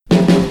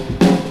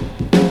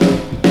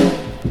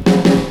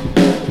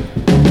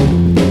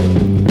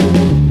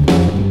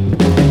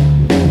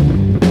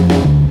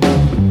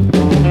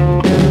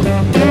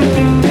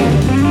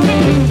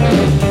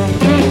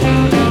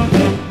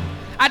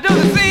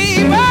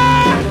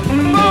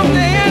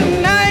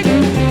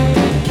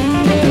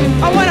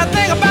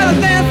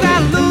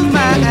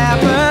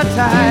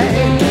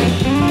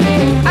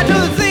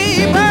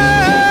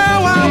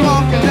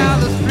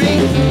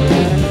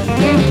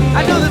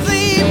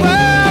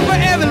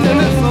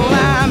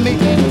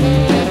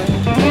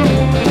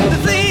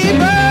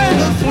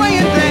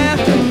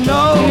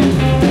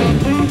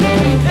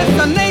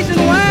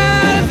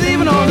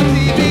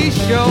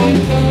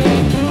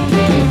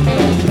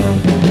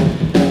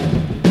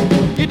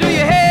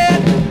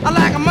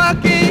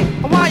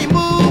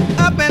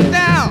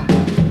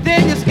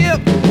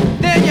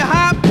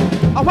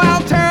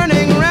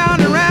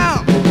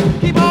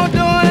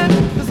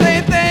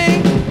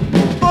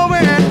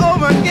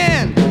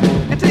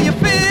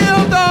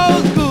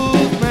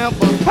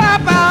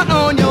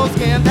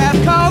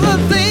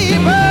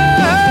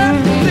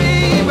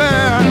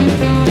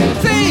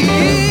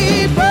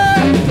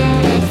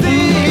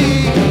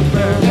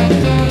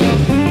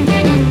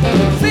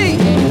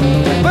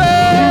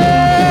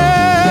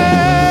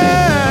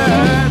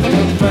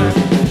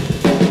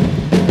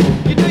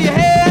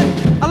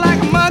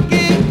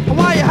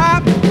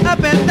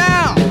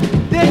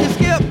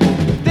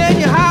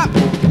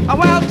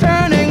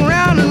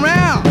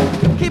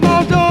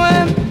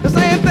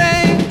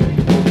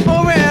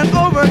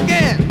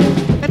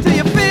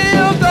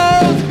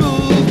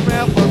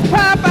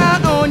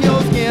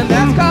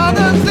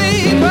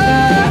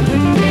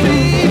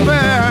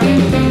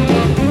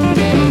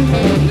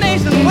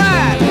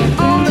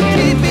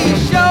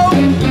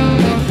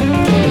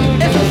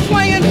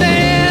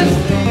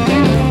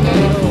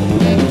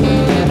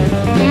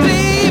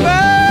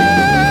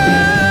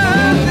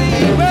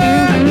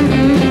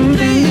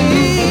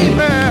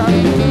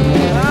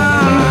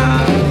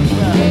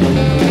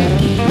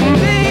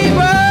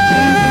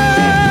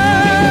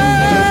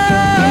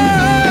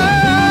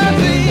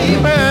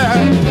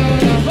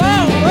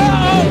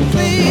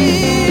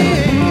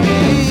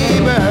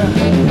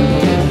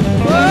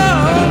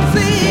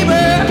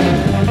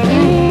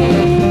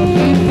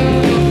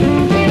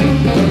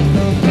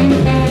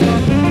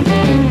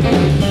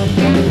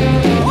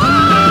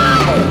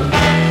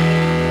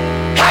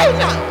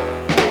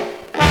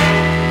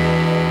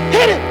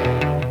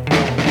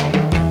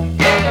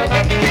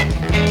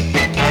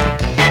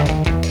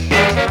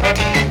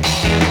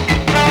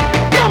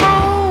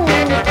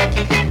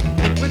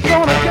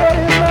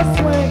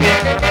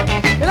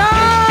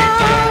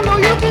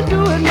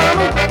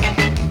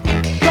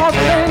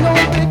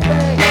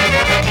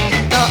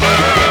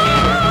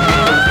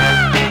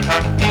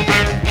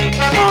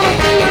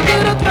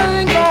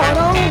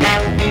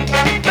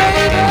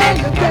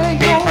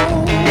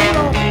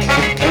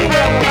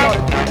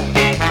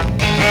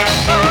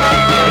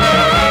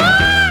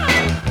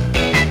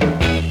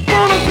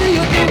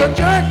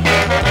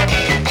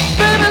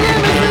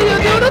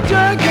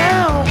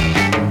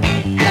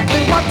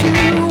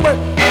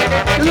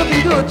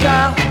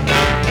child.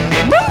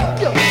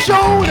 Move your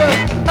shoulder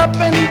up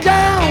and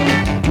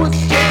down,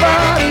 twist your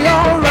body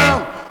all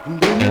around, and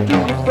then you do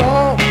the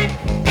fall.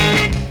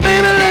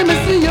 Baby, let me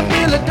see you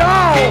feel it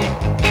down.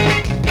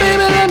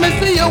 Baby, let me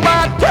see you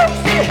wild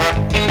tootsie.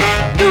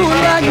 Do it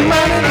like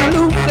my little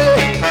Lucy.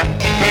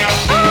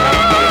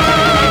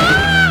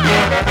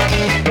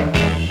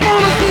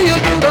 Wanna see you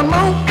do the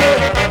monkey.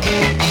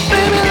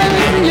 Baby, let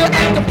me see you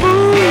act the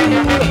fool.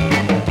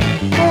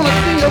 Wanna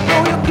see you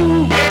throw your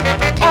cool.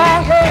 Oh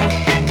yeah.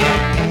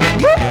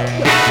 Move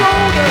your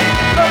shoulders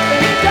up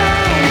and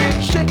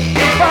down, shake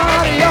your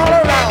body all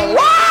around.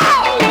 Wow!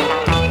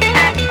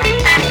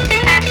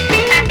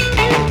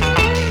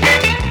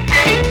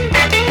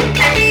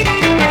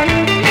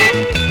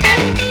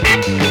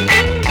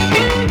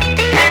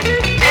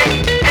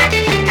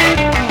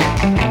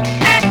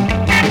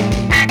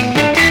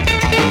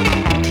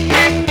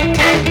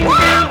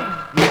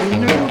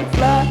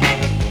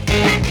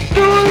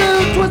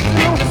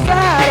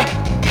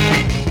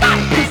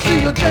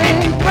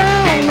 Jane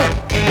Brown,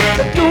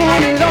 they're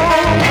doing it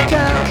all the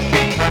time.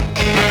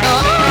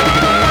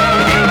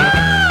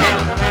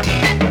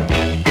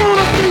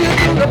 Wanna see you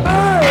do the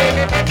bird.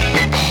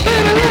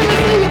 Baby, let me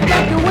see you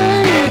flap your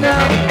wings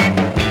now.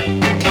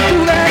 Do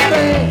that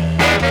thing,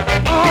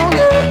 oh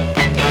yeah.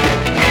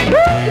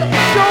 Move your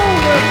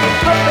shoulders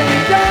up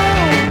and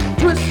down,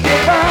 twist your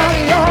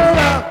body all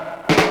around.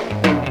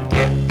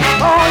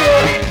 Oh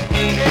yeah,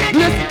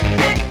 listen.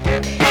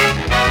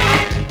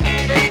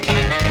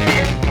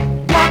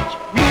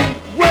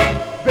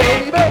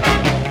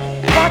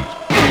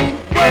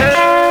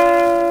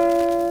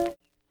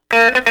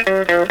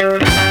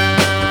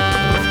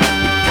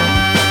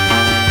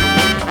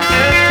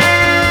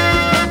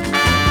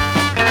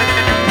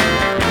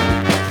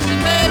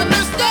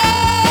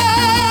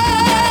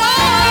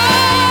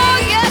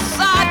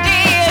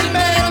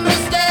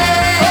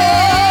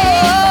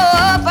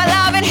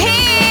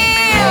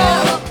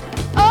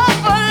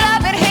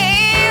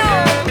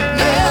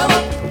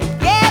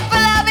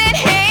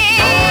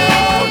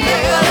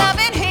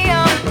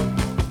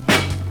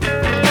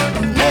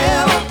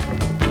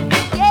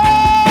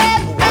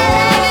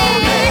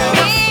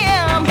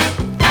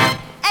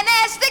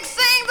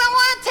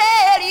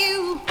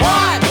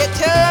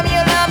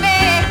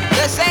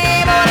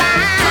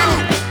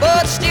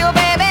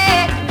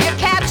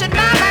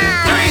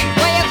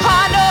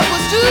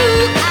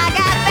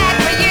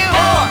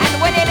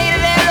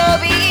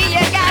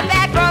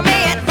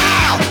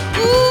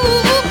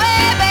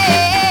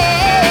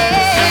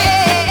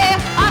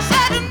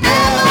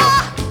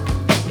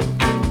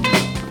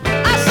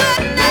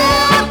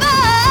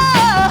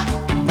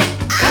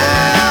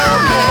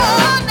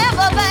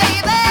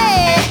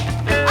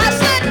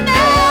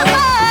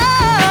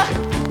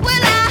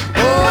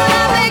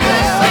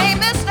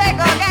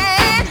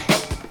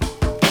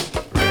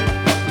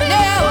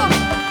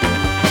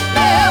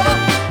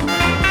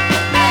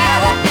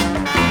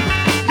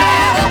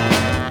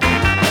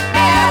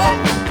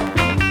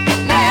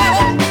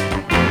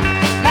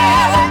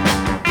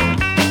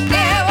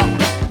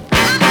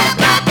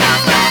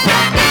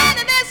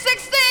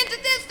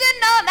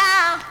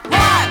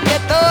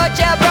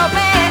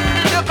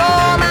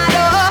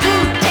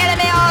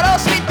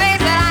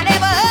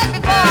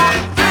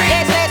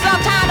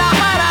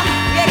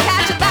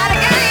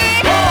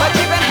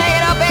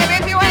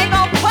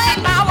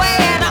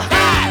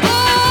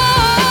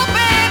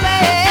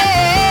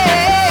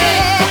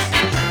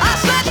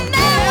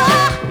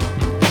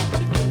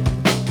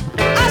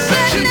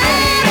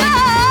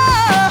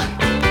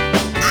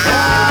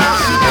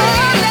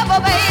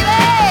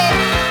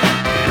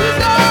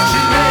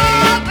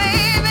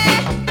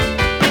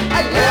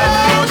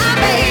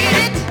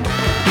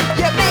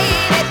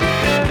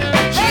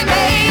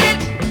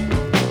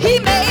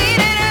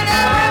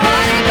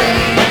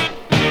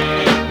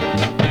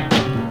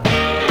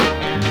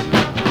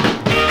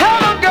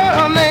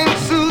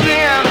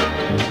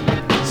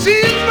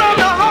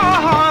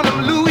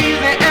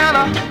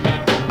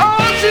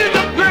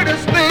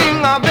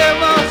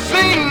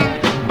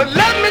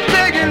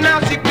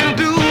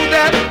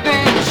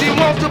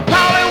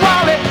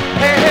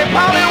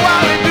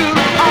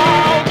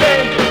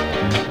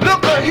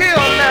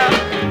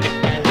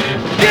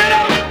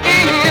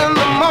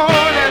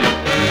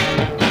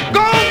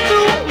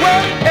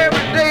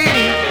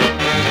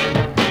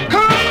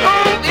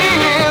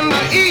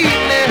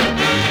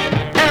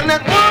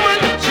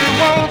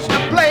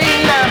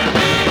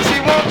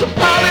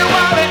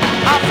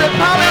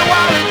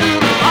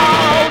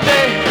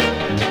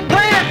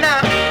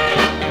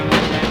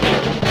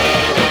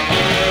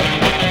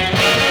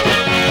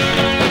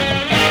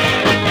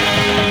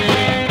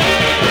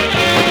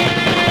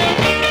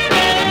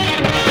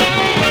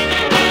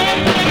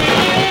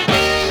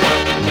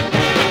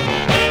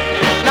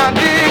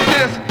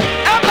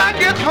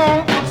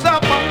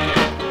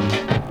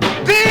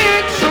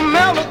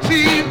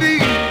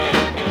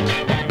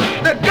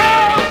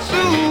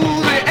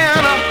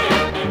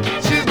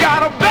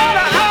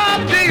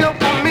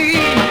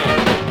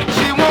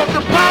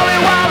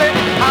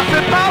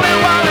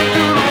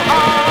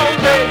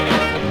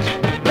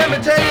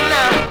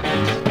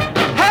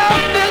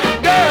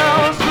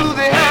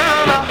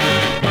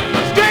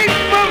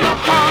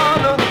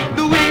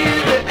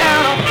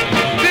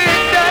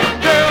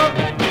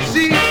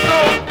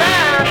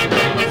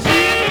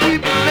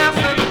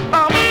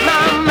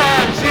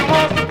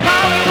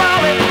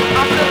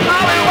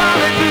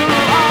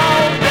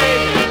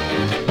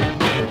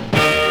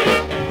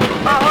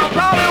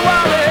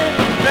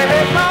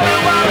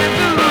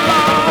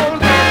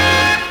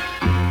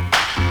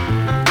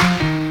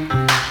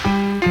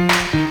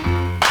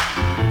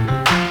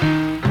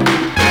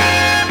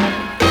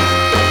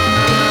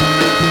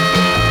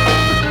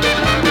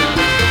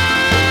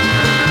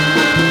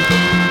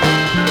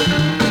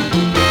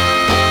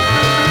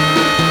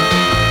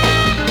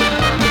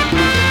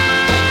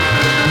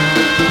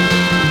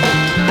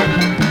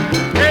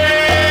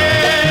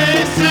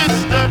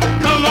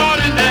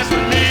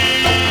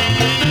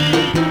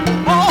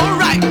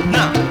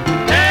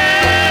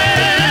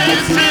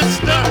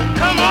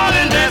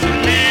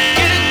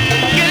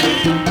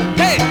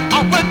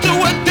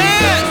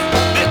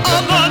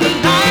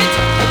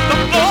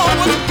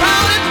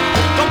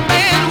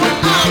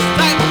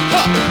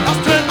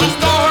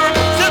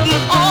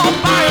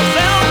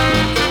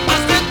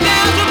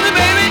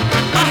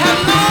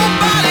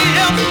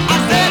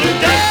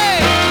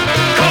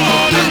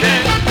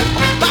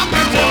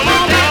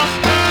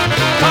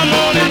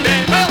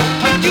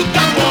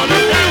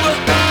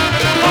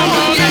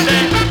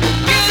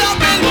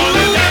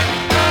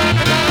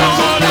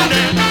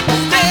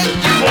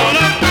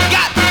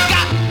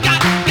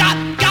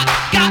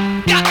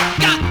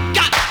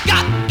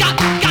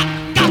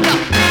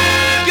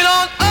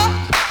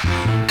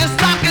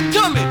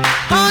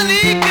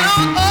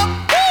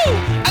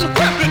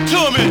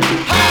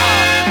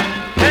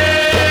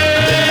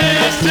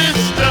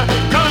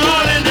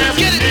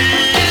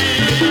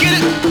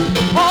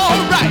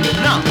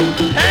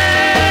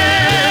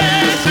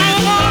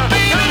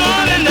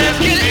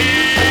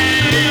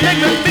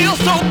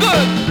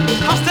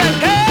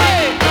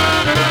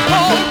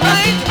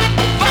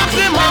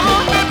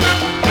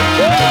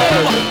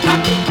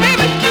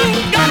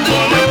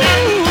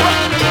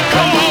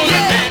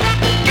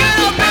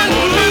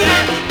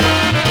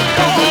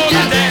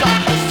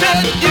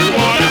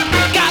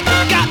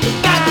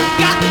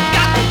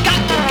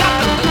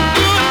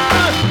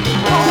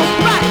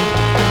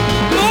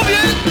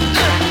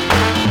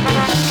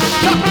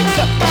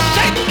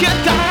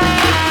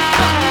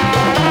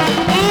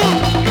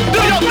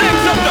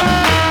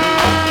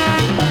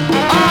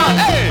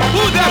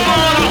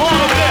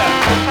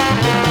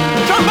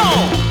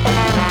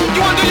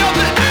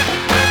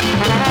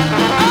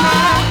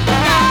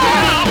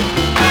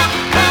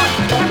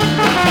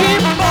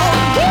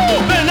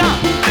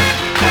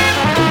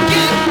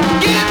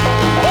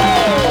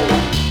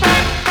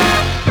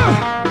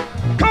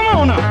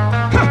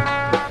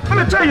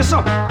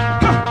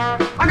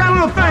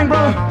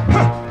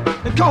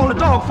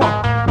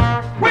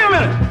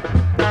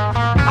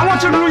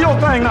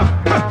 thing now.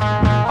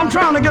 I'm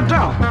trying to get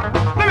down.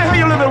 Let me hear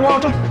you a little bit,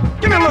 Walter.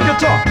 Give me a little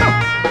guitar.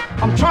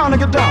 I'm trying to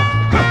get down.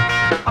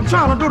 I'm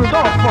trying to do the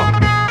dog funk.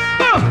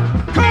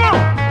 Come on.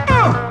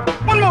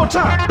 One more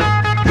time.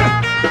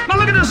 Now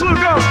look at this little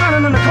girl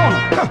standing in the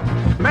corner.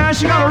 Man,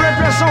 she got a red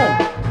dress on.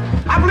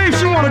 I believe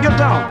she want to get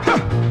down.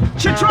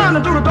 She trying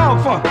to do the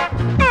dog funk.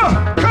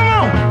 Come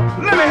on.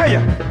 Let me hear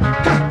you.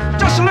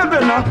 Just a little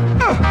bit now.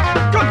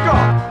 Good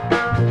God.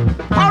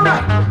 All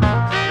right.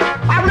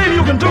 I believe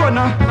you can do it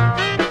now.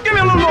 Give me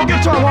a little more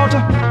guitar,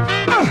 Walter.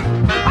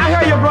 I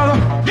hear you, brother.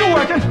 You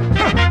working.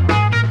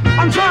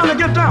 I'm trying to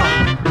get down.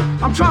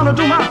 I'm trying to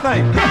do my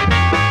thing.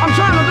 I'm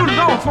trying to do the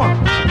dog funk.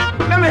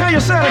 Let me hear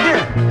you say it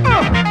again.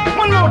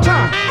 One more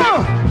time.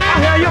 I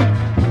hear you.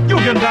 You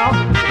get down.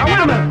 Now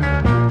wait a minute.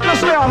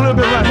 Let's lay out a little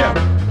bit right here.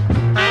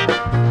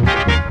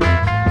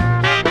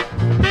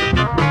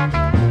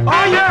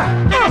 Oh yeah.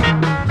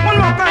 One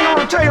more thing I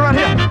want to tell you right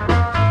here.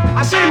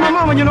 I seen my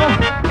mama, you know,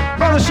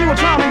 brother, she was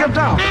trying to get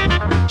down.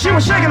 She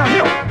was shaking her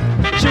hip.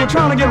 She was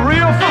trying to get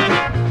real funky.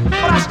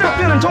 But I stepped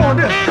in and told her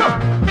this.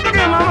 Look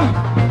here, mama.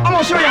 I'm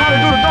gonna show you how to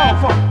do the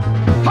dog funk.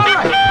 All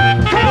right.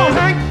 Come on,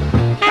 Hank.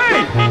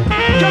 Hey,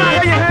 can I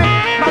hear you, Hank?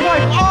 Now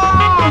wipe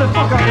all the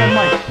fuck out that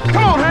mic.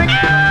 Come on, Hank.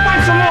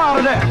 Wipe some more out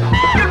of that.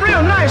 Get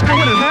real nice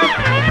with it, Hank.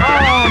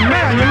 Oh,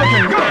 man, you're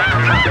looking good.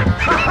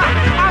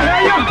 I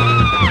hear you.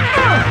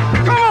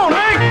 Come on,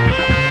 Hank.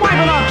 Wipe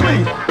it out,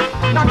 please.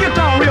 Now get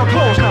down real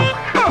close now.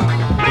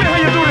 Let me hear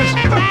you do this.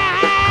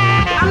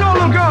 I know a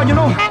little girl, you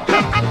know.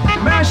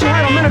 Man, she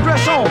had a mini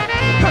dress on.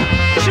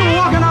 She was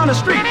walking down the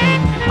street.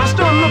 I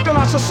stood and looked at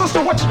her. I said,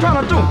 sister, what you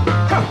trying to do?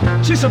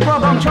 She said,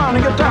 brother, I'm trying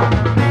to get down.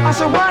 I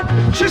said, what?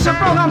 She said,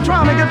 brother, I'm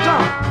trying to get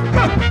down.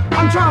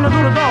 I'm trying to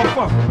do the dog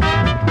funk.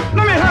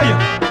 Let me hear you.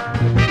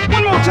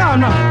 One more time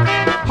now.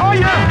 Oh,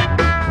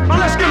 yeah. Now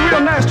let's get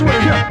real nasty with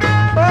it here.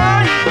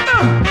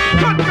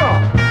 Good God.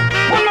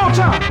 One more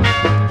time.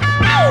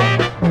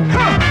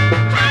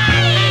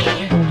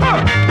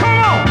 Come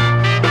on.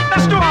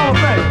 Let's do our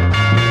thing.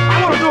 I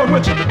want to do it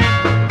with you.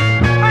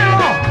 Hey,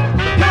 Lord.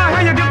 Can I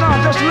hear you get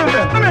down just a little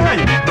bit? Let me hear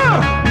you.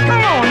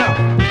 Come on now.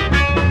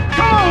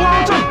 Come on,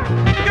 Walter.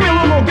 Give me a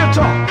little more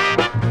guitar.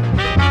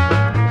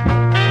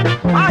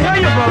 I hear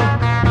you, brother.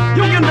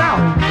 You get down.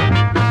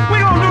 We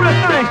gonna do this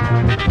thing,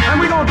 and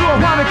we gonna do it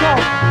what we call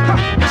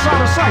it's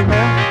out of sight,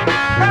 man.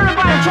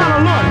 Everybody trying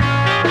to learn it,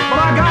 but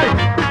I got it,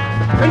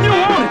 and you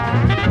want it.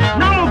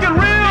 Now I'm gonna get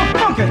real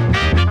funky.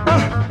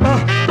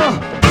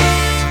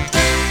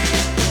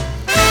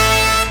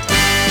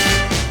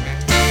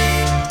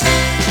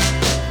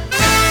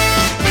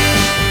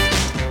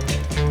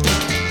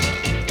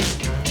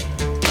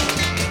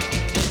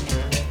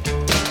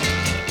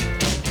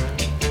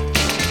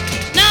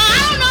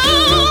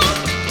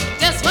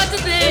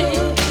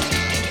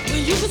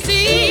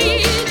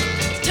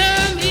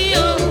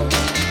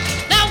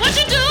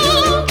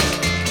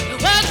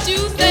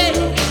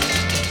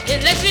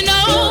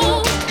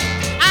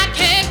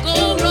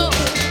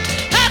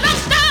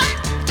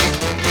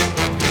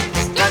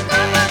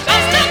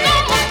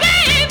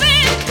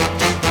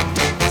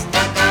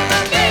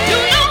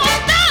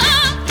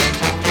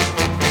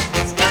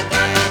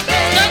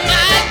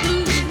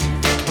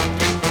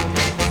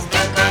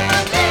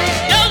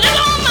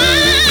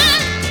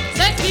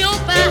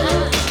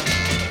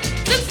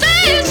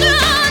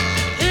 Sensation.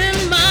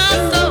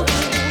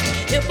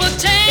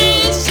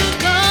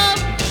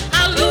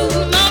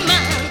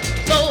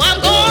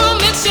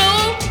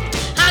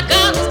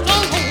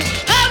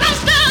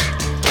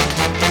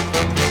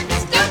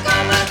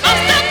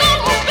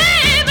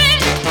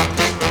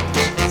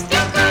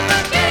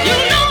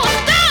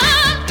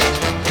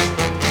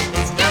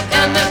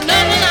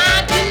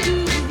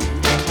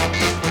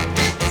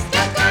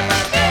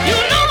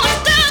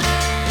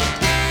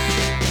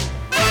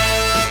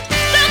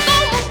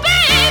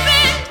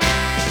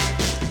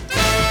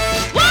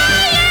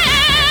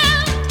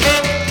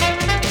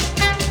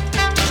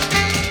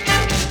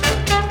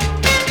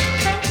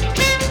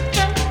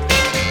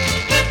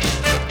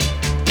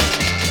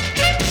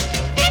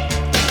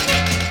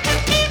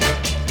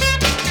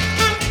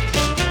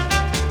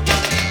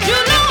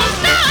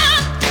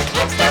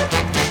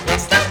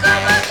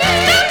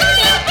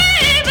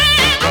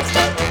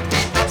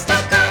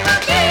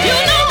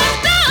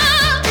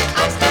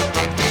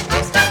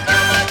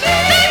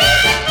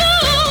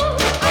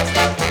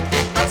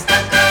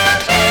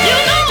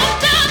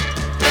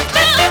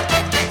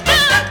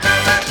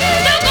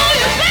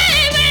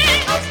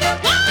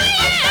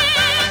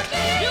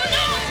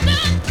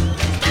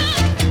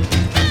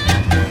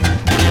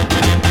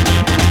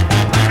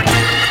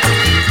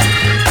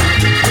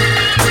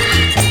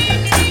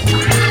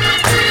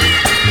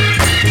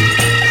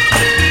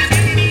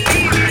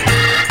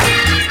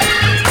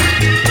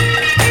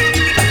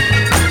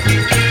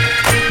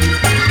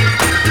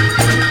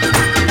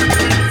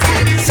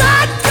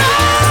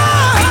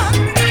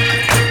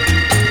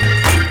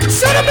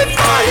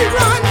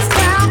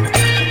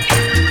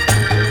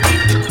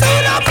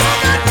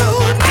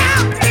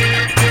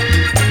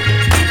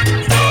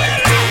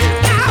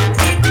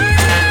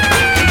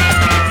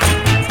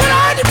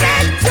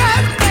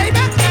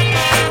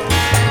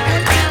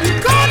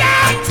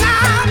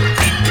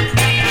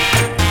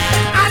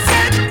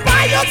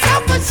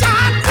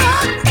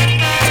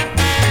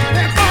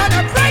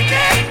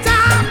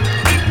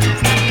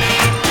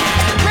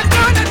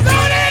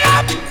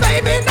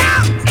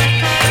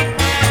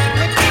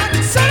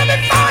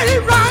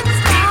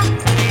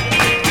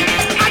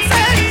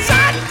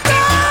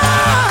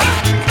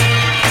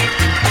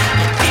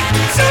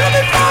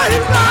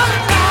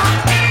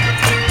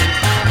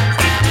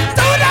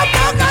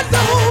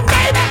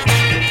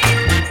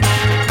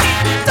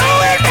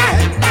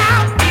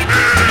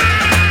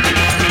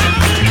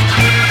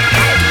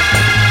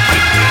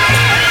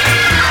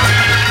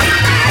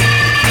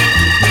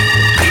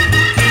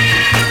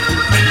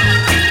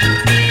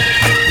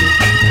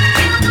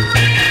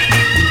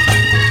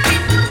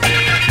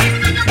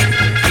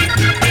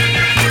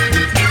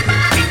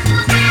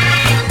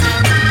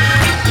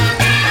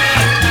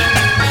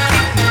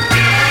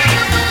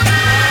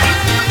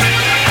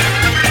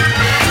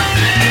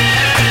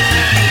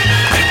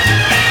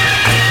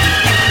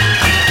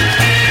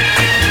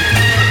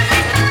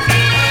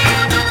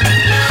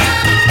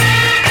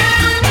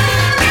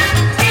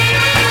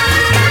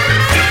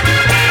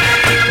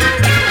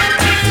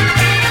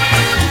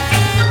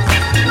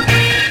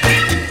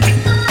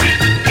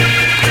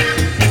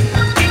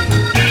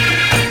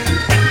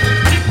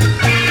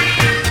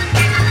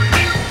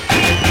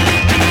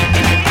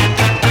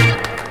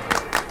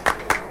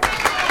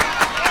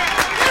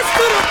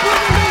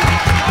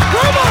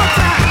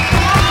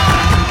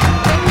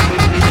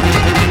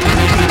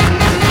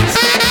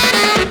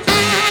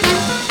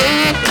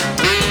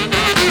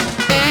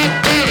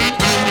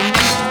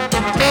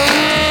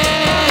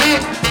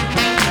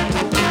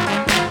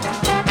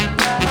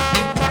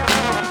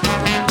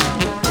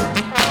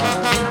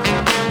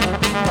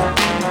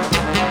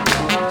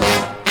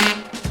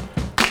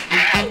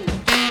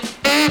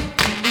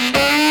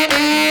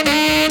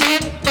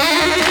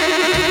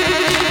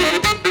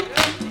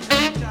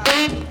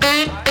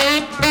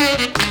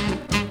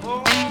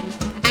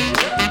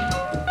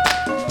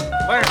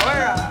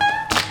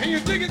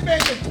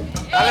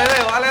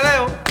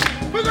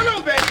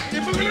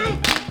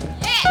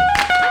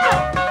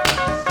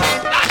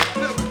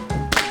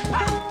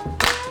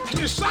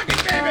 Just suck it,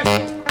 baby.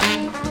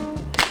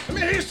 Let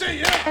me hear you say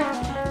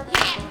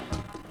yeah.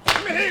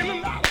 Let me hear you a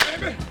little louder,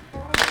 baby.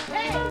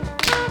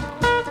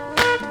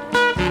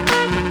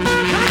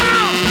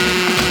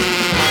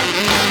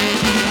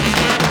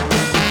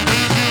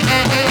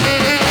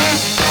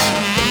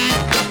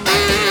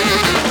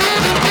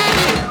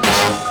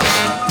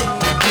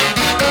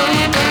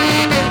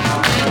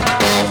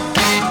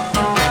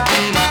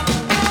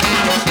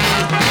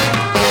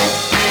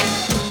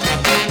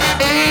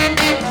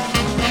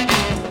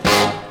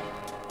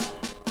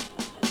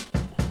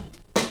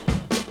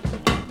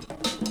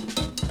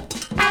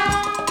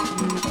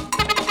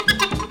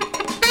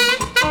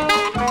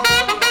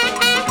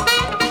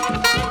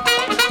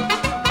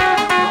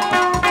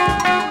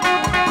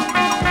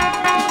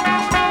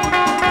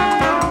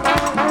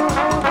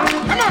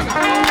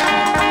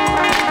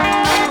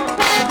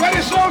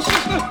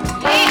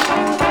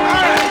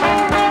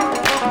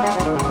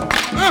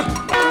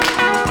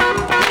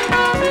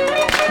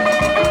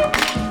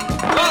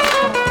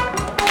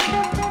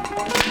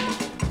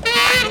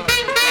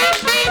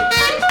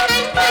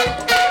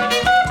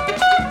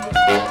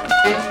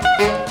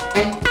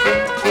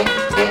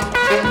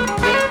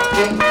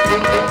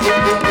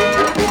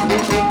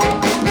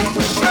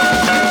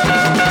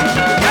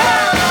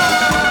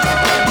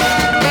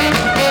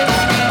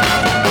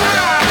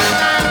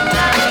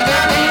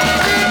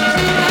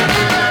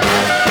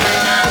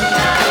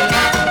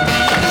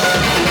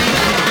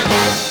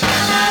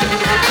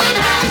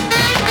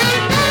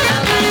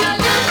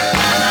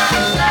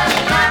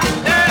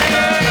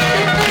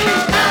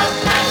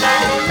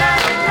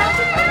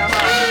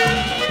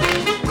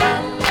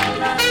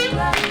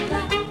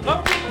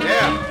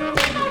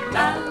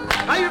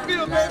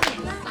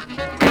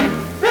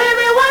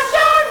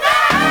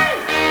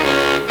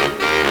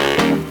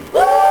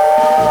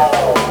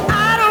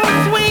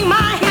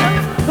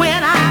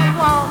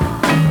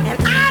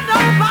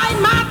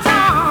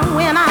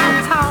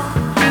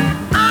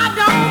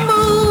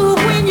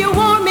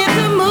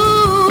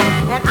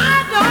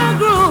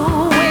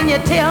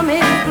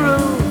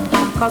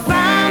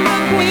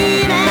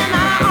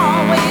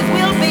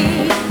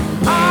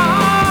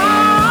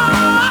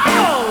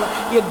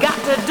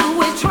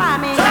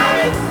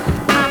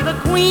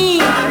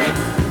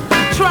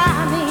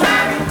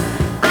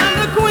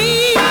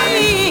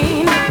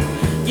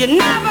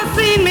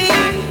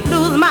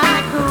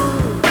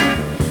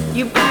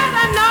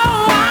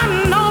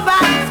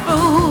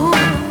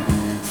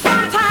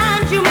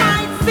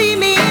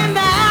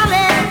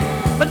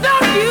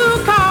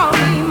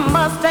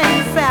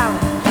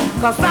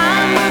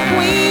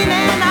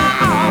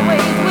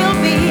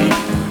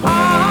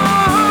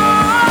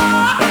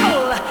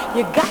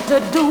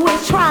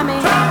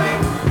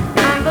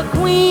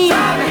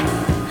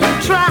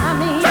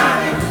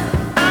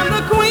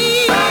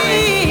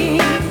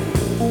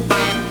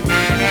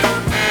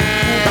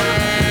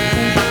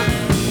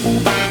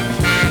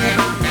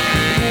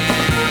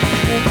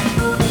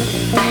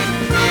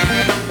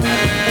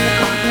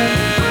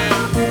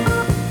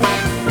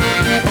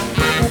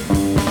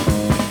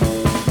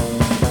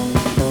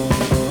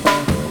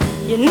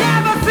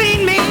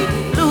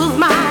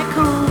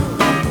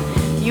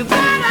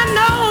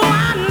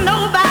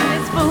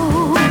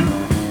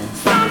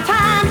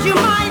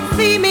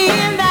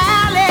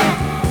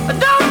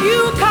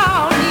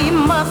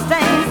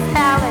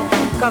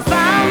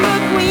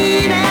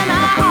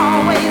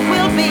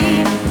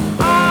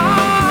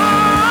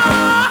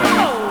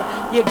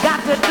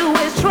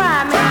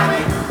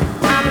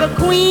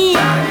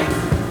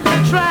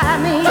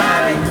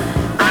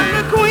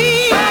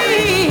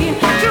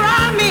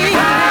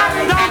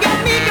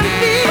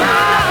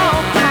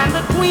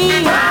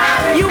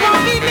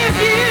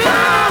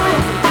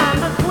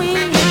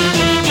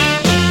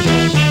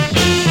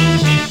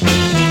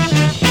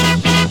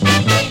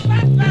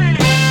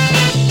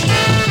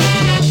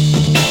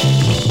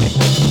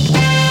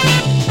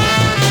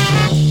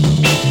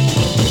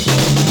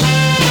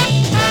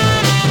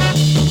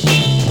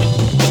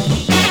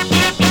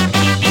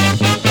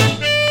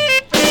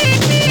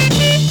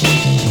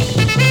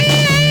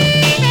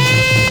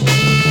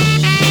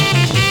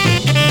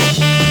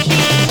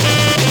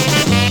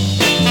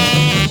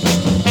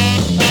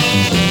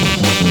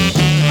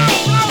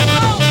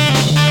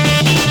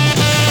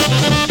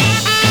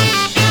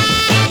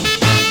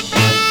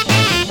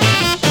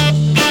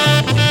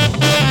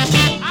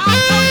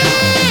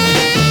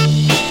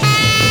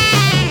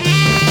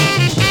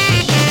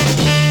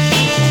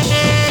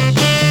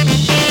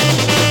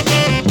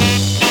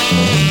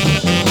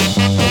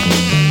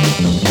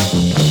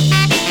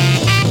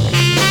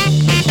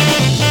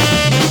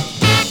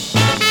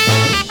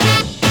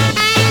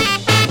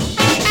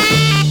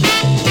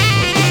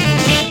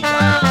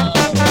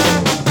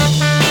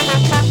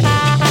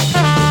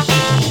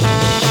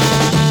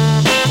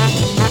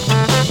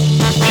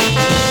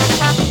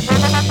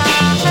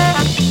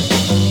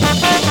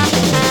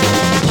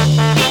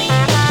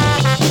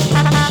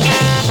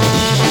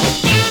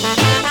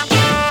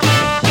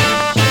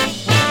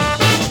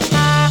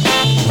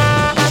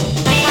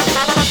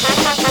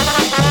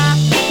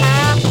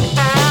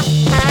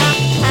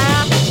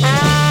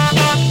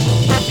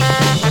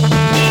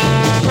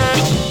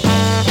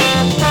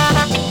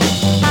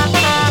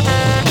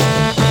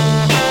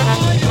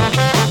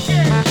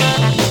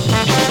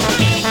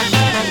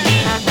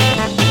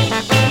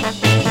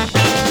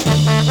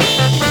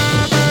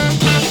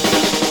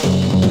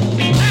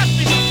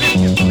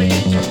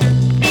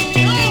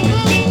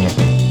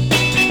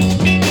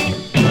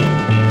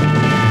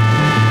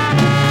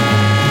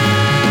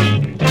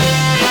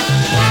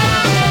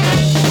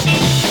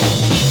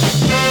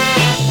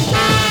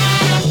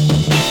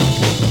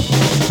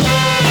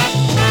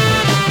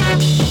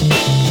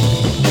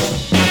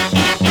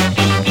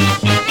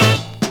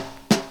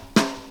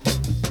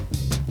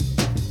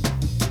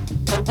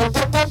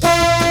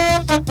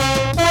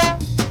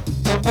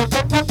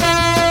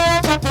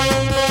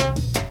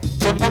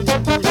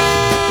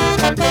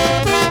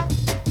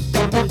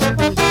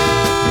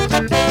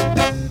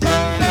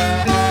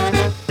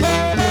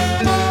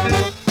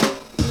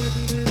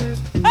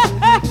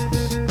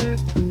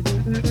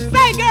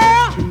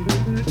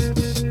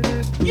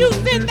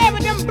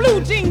 them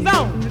blue jeans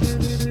on.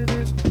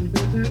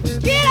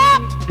 Get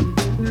up,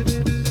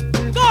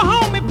 go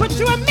home and put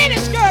you a mini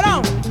skirt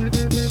on.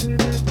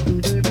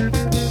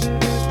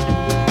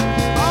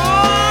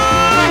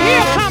 Oh,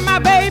 here come my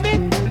baby.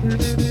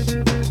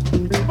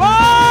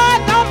 Boy,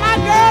 don't my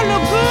girl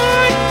look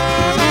good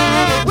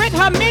with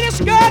her mini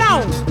skirt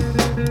on.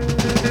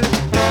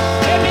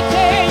 Let me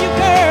tell you,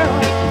 girl,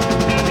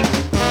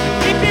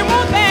 if you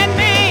want that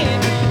man,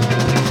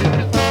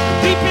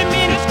 keep your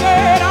mini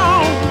skirt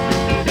on.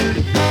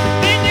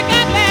 Then you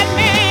got that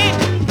man,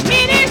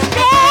 mini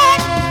skirt.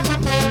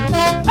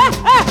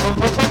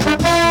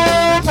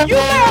 You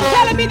girl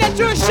telling me that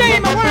you're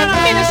ashamed of wearing a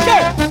mini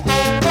skirt.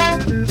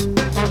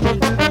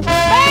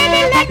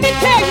 Baby, let me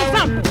tell you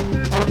something.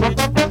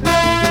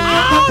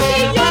 All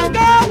these young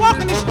girls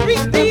walking the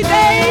streets these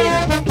days,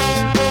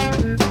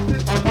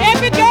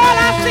 every girl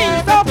I've seen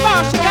so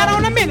far, she got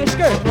on a mini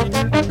skirt.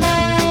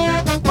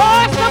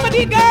 Boy, some of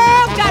these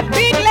girls got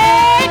big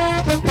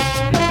legs,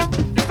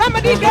 some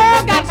of these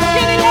girls got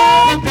skinny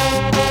legs,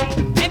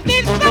 and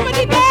then some of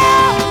these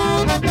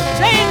girls,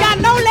 they ain't got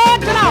no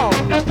legs at all.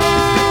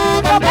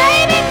 So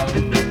baby,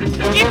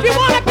 if you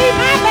want to be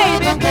my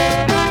baby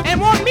and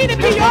want me to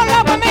be your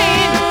lover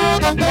man,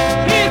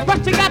 here's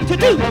what you got to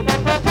do.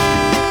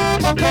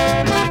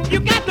 You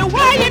got to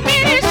wear your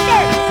mini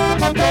skirt.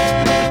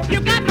 You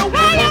got to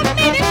wear your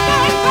mini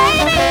skirt,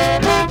 baby.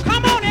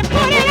 Come on and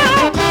put it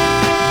on.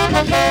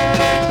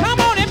 Come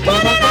on and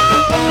put it on,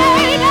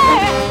 baby.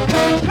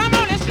 Come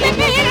on and slip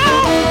it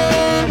on.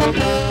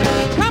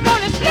 Come on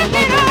and slip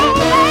it on,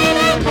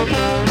 baby.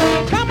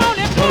 Come on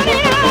and put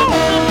it on.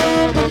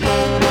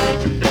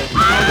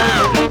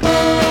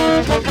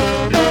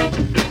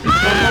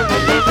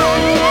 Oh,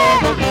 yeah.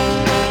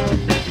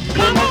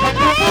 Come on,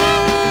 baby.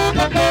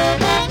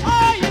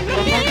 Oh, you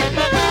looking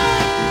good.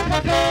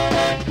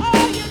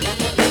 Oh, you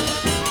looking good.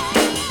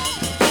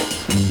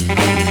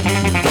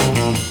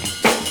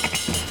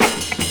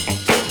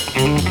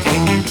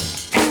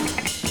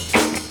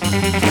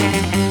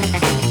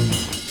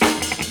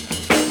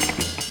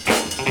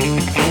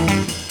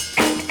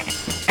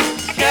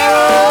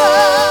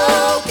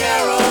 Carol,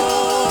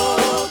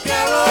 Carol,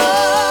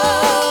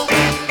 Carol.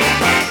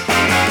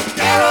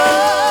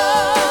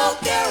 Carol,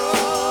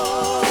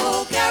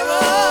 Carol,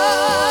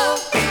 Carol.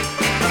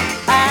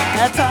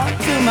 I talked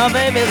to my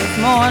baby this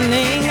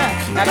morning.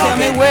 Now tell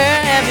me,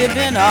 where have you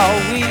been all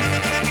week?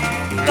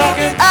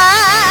 Talking,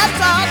 I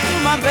talked to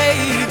my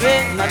baby.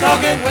 Now tell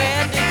me, Talking.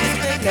 where did you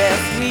stay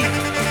last week?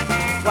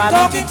 Why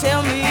don't you Talking.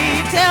 tell me,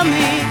 tell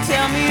me,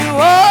 tell me,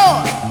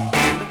 oh,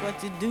 look what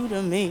you do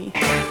to me.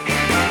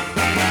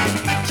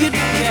 You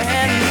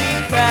had me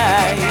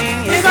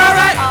crying. It's all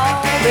right.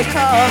 All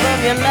because of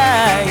your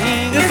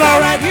lying. It's all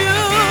right. You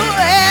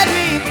had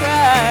me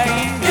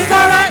crying. It's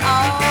all right.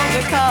 All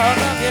because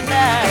of your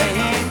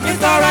lying.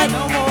 It's all right.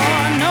 No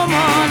more, no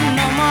more,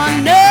 no more,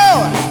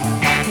 no.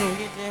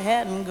 Get your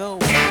head and go.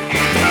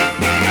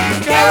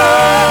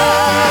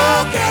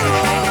 Carol,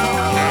 Carol,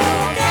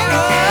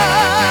 Carol.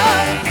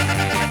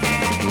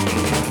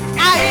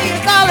 I hear you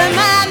calling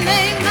my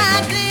name,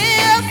 my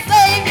dear.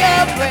 Save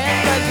your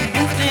breath, 'cause you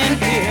goofed in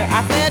here. I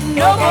said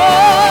no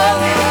more,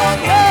 no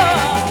more,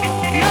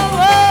 no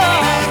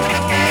more.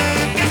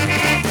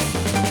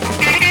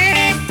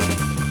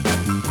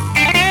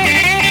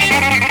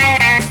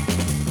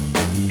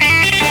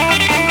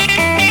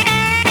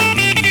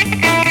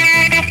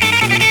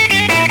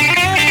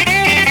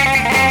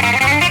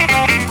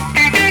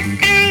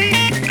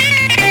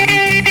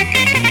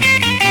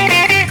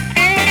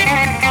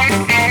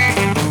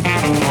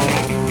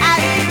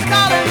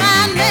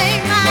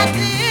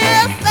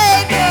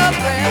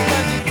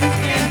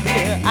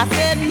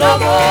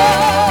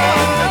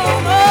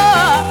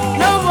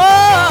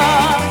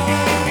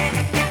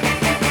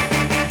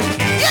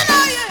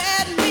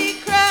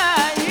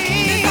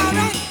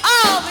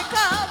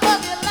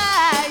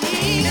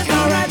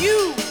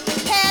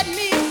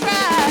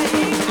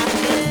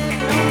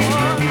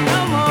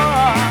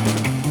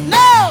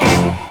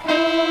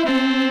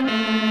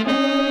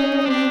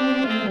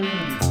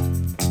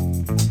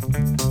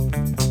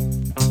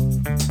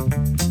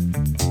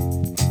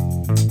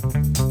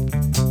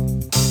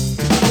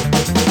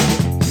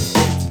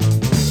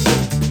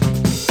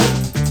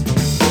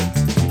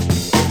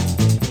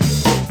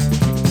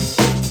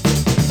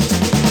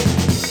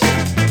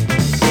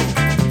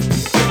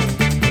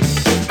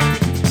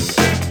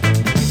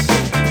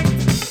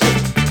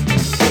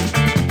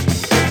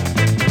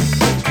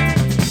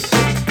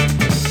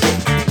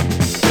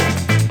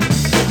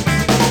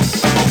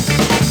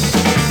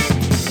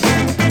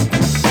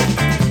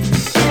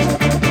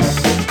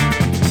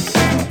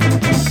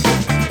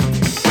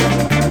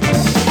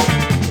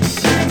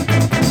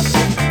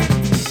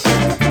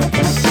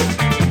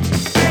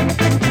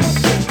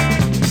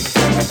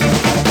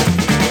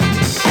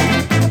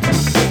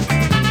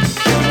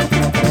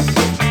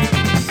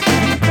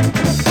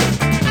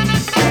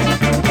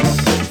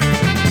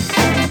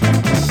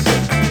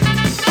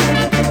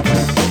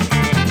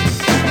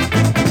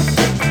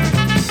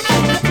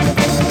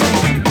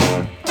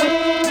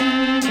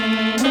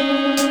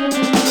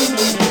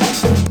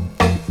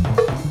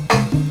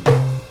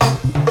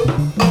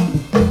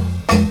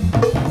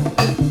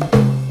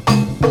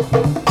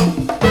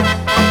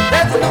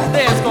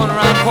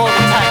 called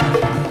the tighten.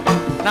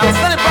 Now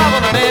Sonny Bravo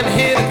and the band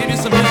here to give you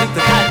some music to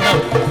tighten up.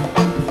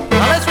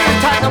 Now let's really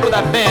tighten up with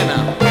that band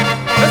now.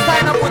 Let's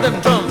tighten up with them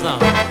drums now.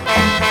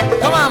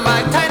 Come on,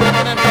 Mike, tighten up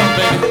with them drums,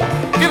 baby.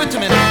 Give it to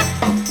me now.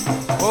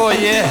 Oh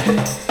yeah.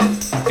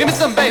 Give me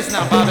some bass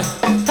now, Bobby.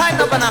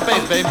 Tighten up on that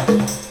bass, baby.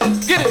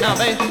 Get it now,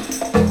 baby.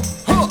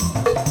 Huh.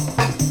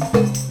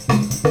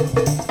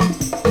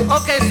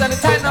 Okay, Sonny,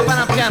 tighten up on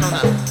our piano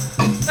now.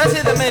 Let's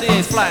hear the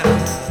mediates fly now.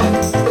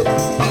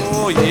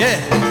 Oh yeah.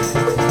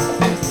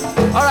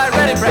 All right,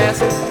 ready, brass.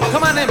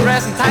 Come on in,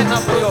 brass, and tighten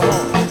up with your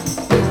horn.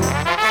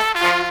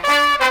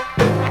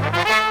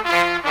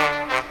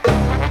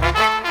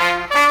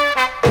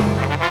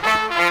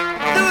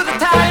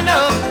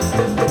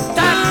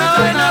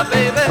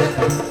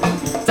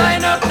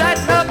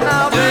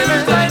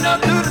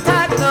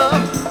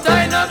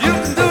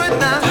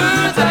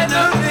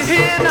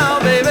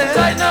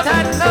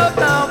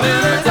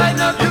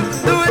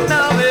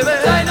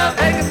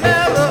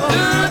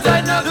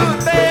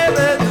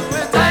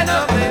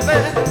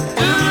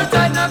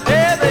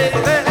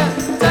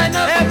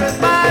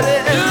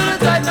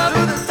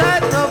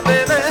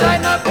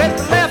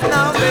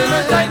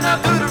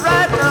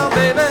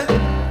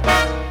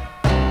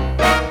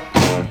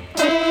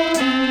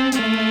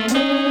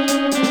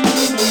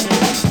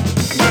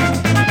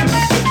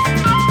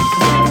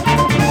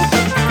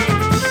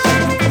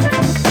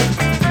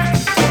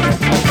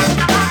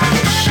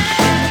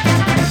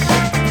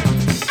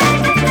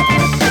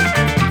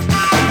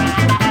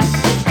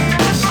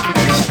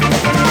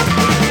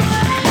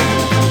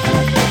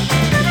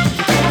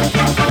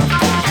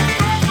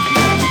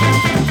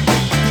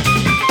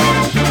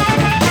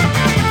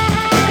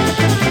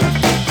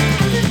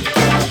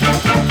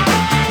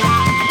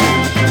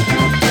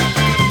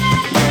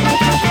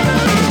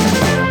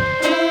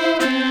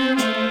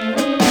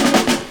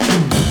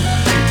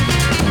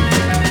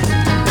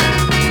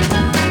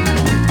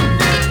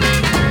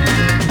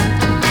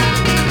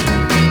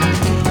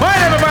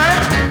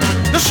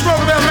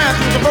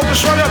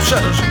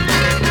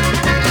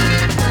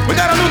 We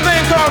got a new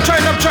thing called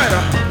Tighten Up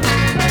China.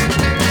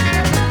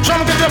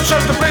 Some get the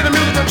upsets to play the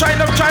music to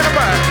Tighten Up China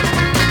by.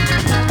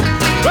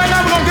 Right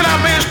now we're gonna get our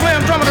bass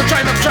playing drummer to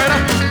Tighten Up China.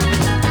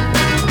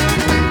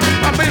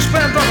 Our bass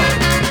playing drummer,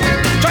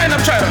 Tighten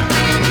Up China.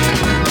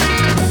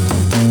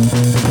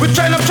 We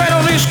Tighten Up China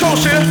on the East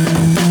Coast here.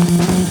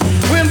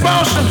 We're in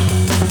Boston,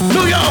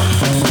 New York,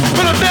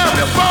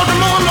 Philadelphia,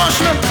 Baltimore, and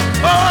Washington.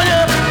 Oh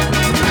yeah,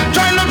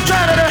 Tighten Up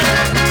China there.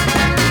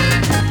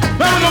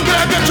 Now we're gonna get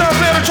our guitar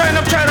player to Tighten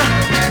Up China.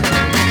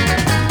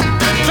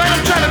 Tighten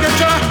Up China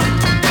guitar.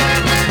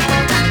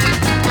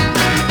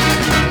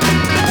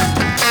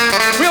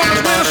 We're on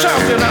the way to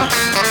South here now.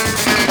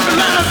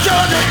 Atlanta,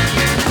 Georgia,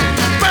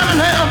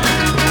 Birmingham,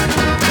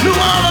 New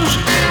Orleans,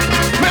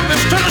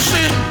 Memphis,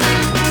 Tennessee.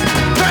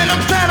 Tighten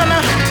Up China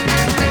now.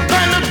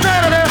 Tighten Up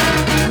China there.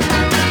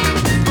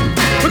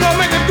 We're gonna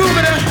make it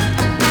groovy there.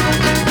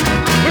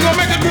 We're gonna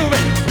make it groovy.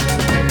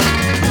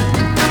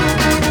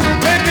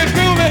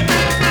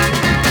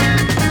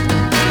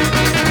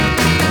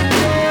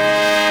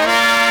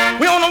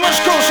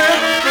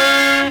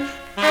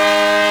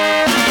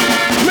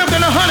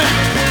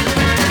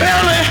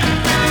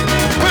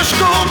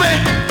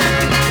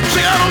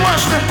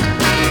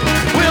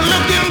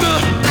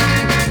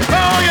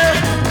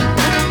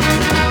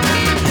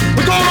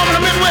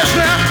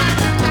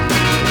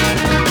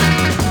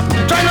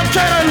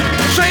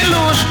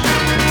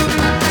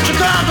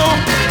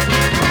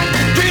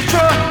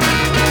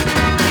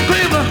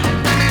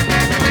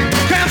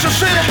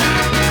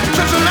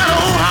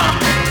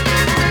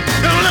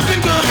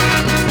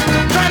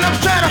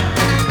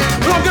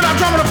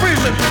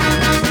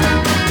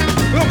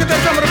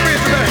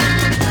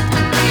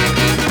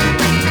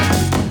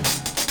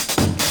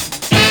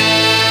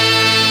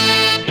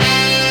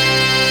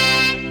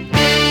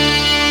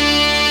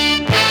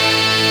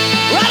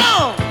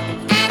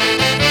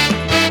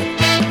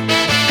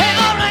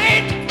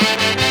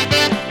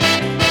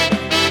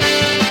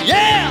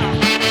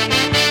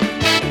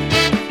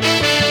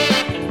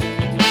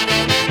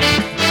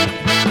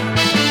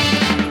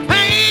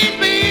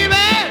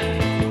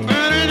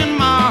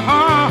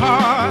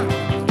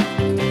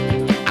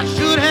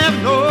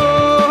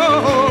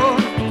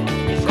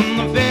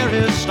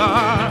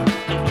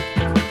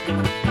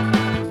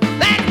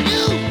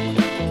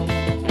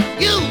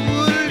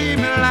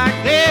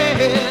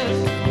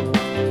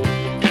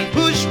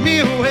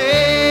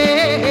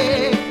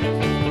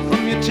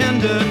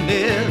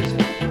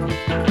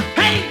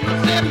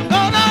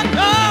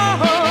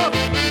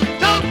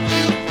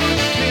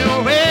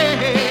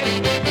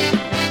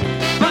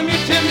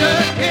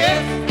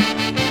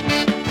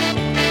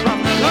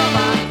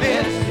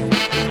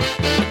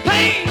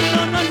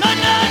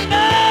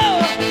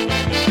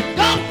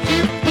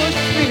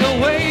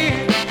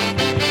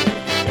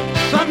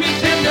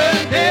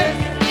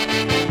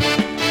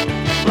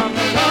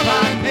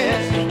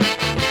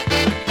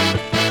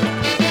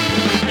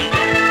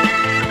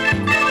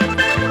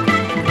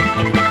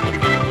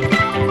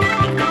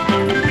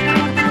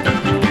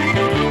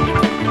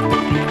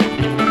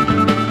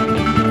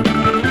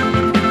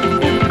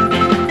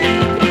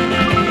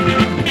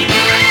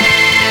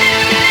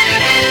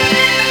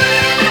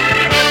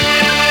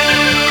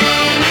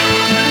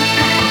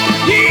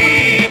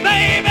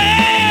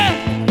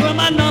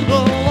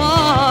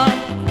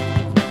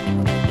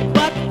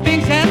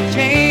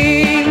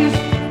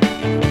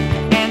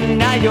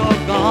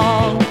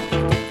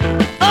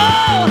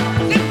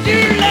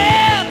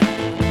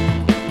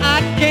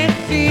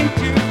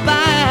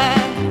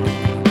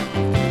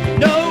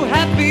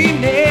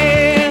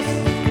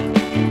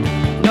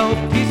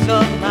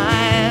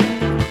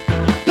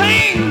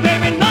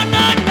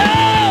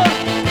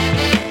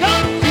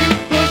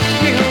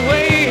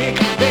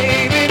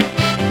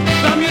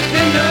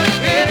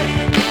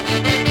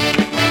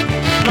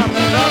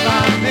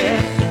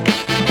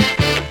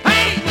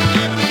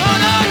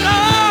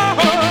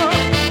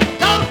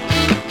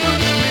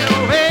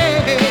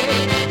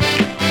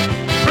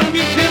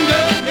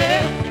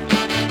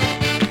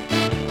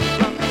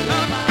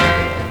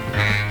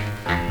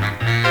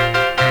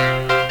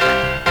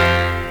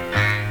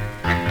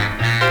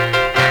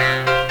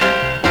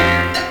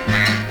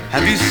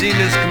 seen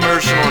this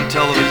commercial on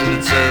television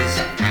that says,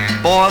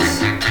 "Boss,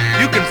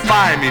 you can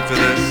fire me for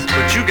this,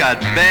 but you got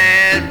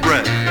bad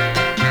breath.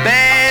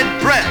 Bad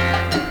breath."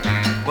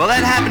 Well,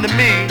 that happened to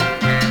me,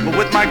 but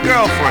with my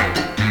girlfriend.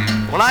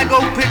 When I go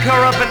pick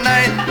her up at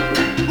night,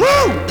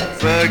 woo,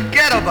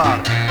 forget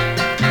about it.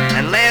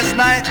 And last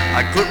night,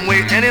 I couldn't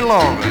wait any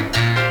longer.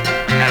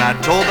 And I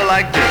told her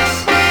like this.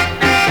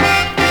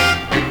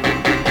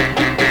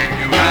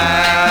 You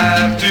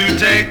have to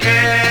take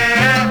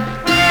care.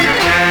 You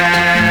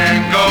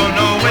can't go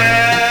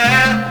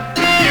nowhere.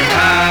 You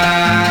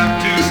have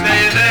to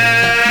stay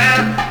there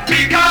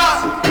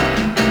because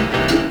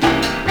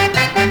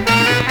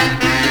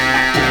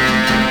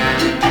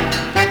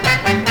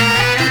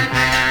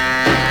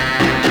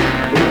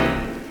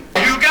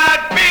you got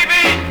BB.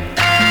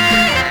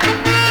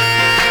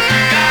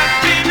 You got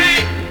BB.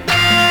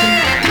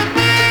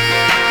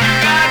 You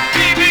got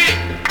BB.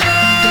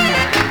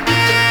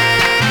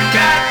 You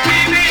got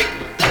BB.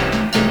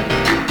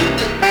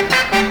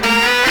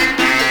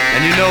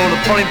 And you know the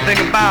funny thing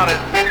about it,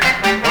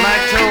 when I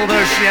told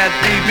her she had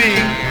BB,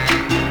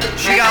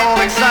 she got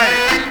all excited.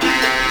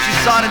 She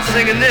started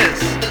singing this.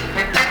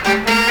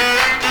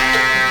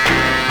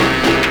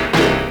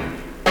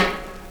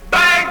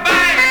 Bang,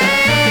 bang.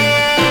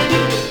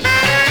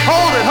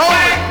 Hold it, hold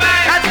it.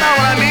 That's not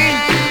what I mean.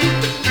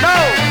 No.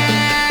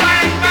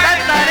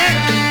 That's not it.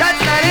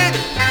 That's not it.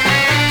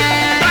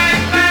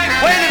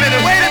 Wait a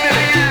minute, wait a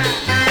minute.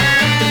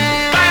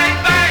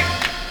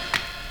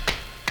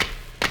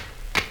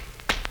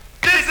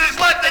 This is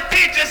what the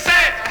teacher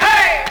said.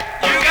 Hey,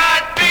 you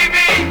got BB.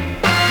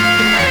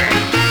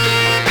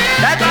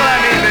 That's what I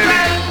mean, baby.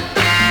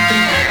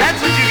 That's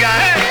what you got.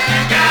 Hey,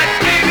 you got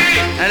BB.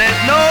 And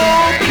there's no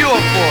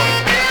cure for it.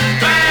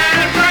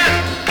 Bad breath.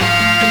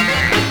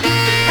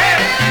 Hey,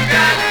 you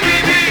got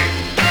BB.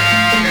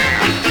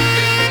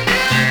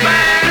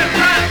 Bad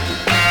breath.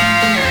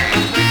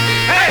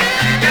 Hey,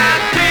 you got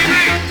BB.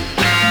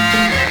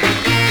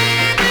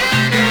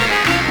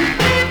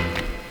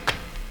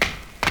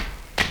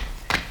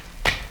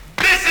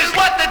 This is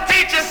what the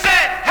teacher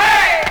said.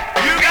 Hey,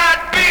 you got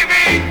BB.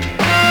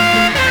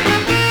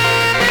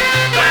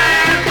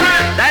 Bad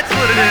breath. That's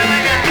what it is.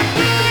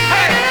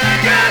 Hey, you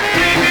got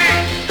BB.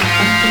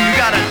 You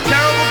got a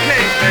terrible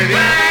case, baby.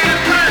 Bad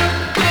breath.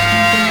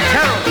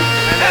 Terrible.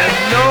 And there's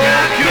no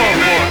cure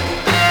for it.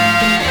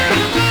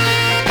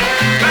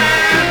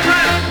 Bad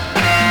breath.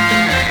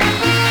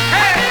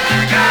 Hey,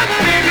 you got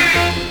BB.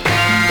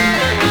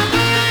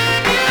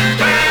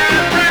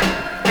 Bad breath.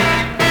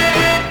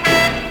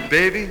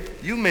 Baby,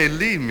 you may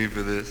leave me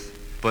for this,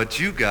 but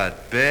you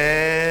got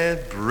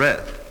bad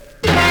breath.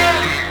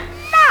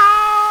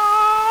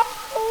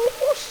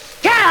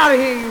 Get out of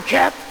here, you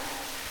cat.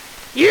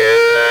 You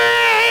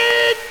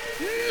ain't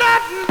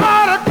nothing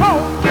but a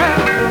cold cat.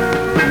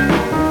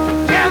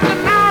 Just an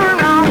hour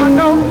around my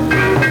nose.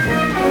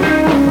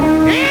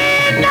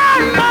 Ain't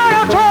nothing but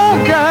a cold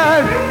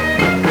cat.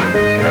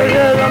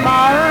 Just an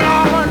hour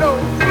around my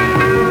nose.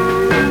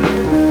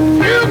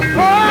 You can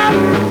pour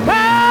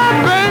that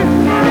baby,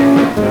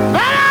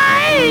 but I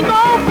ain't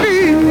gonna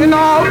feed you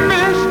no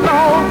fish, no.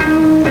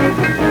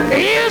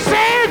 You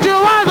said you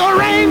was a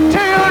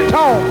ring-tail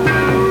tone,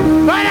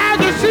 but I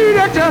can see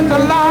that's just a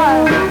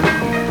lie.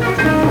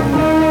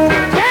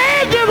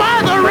 Said you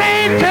was a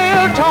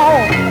ring-tail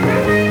tone,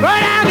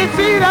 but I can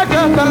see that's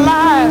just a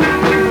lie.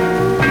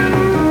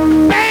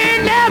 They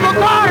ain't never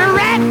caught a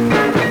rat.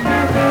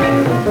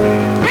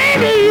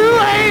 Maybe you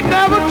ain't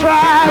never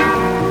tried.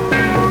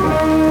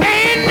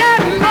 Ain't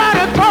nothing but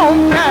a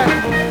tomcat,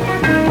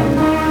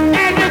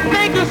 and you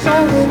think you're so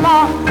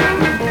smart.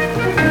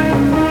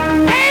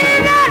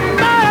 Ain't nothing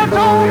but a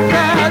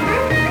tomcat.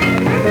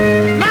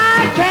 Now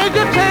can't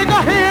you take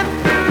a hint?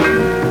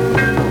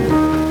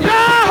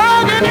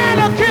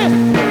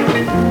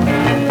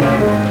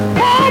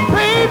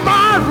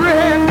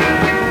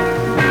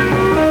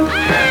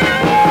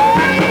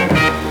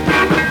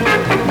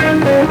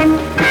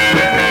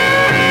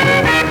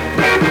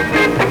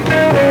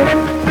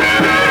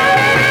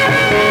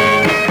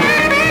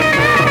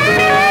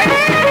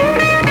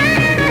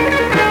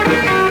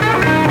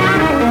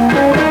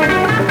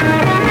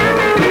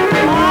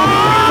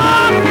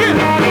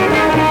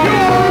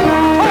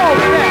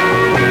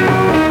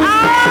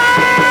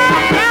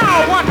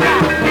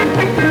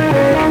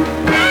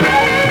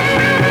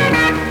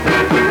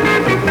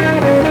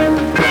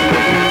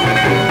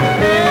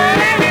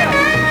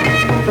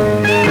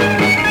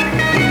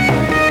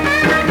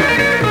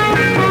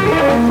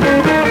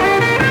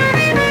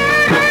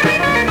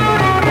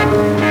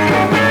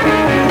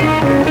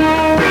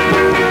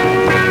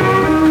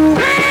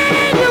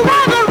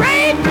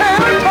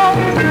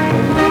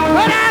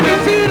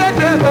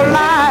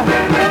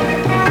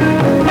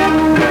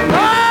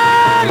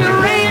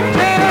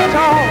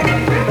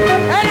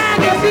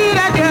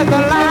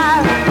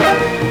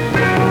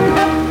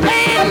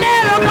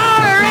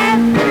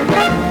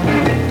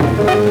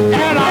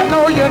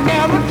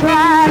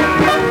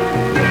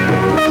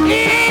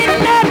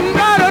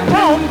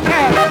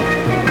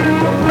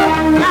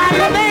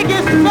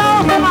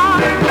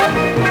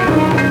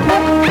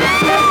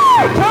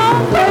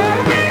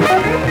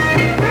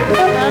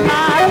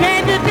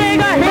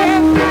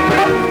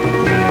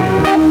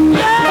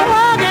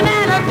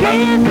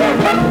 can't do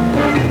it.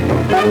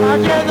 I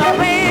just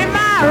pay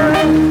my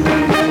rent.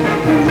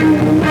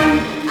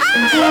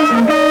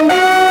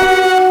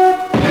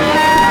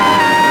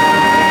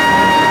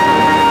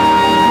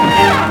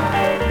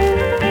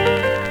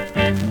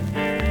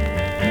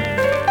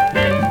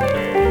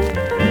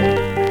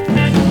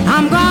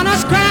 I'm gonna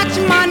scratch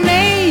my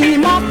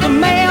name off the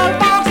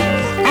mailbox.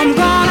 I'm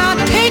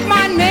gonna take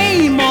my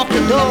name off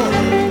the door.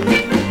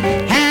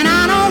 And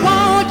I don't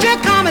want you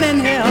coming in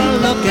here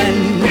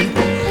looking.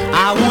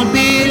 I won't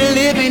be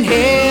living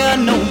here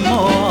no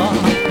more.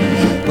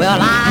 Well,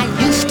 I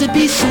used to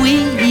be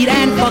sweet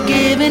and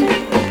forgiving,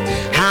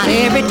 and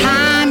every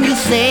time you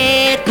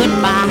said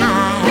goodbye.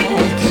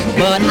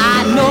 But I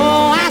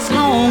know as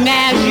long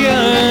as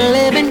you're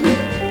living,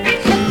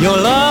 your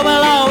love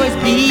will always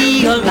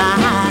be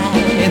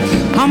alive.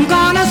 I'm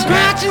gonna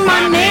scratch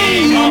my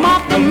name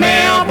off the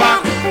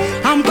mailbox.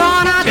 I'm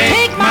gonna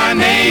take my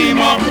name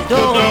off the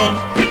door.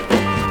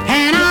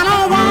 And I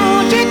don't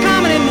want you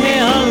coming in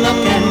here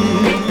looking.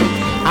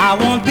 I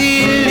won't be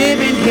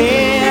living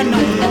here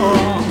no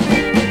more.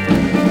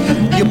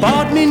 You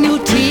bought me new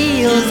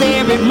tears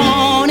every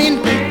morning,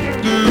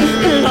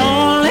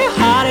 lonely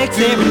heartaches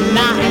every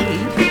night.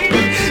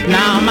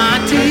 Now my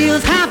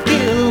tears have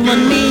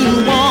given me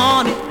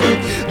warning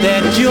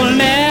that you'll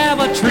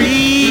never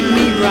treat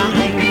me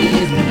right.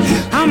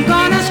 I'm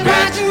gonna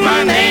scratch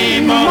my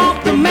name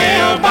off the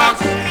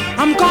mailbox.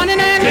 I'm gonna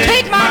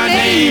take my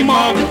name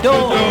off the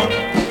door.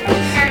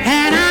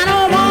 And I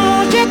don't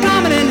want you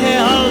coming in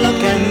here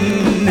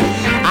looking.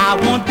 I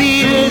won't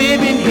be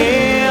living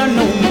here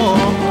no more.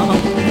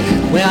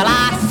 Well,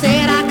 I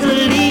said I could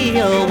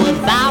live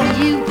without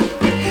you,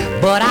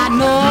 but I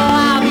know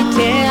I'll be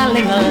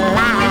telling a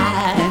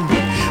lie.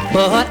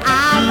 But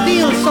I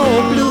feel so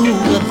blue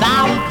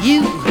without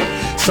you,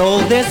 so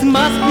this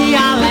must be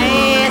our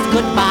last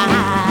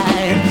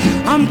goodbye.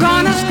 I'm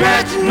gonna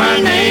scratch my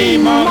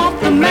name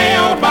off the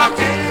mailbox.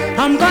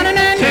 I'm gonna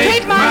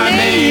take my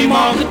name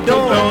off the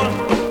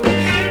door.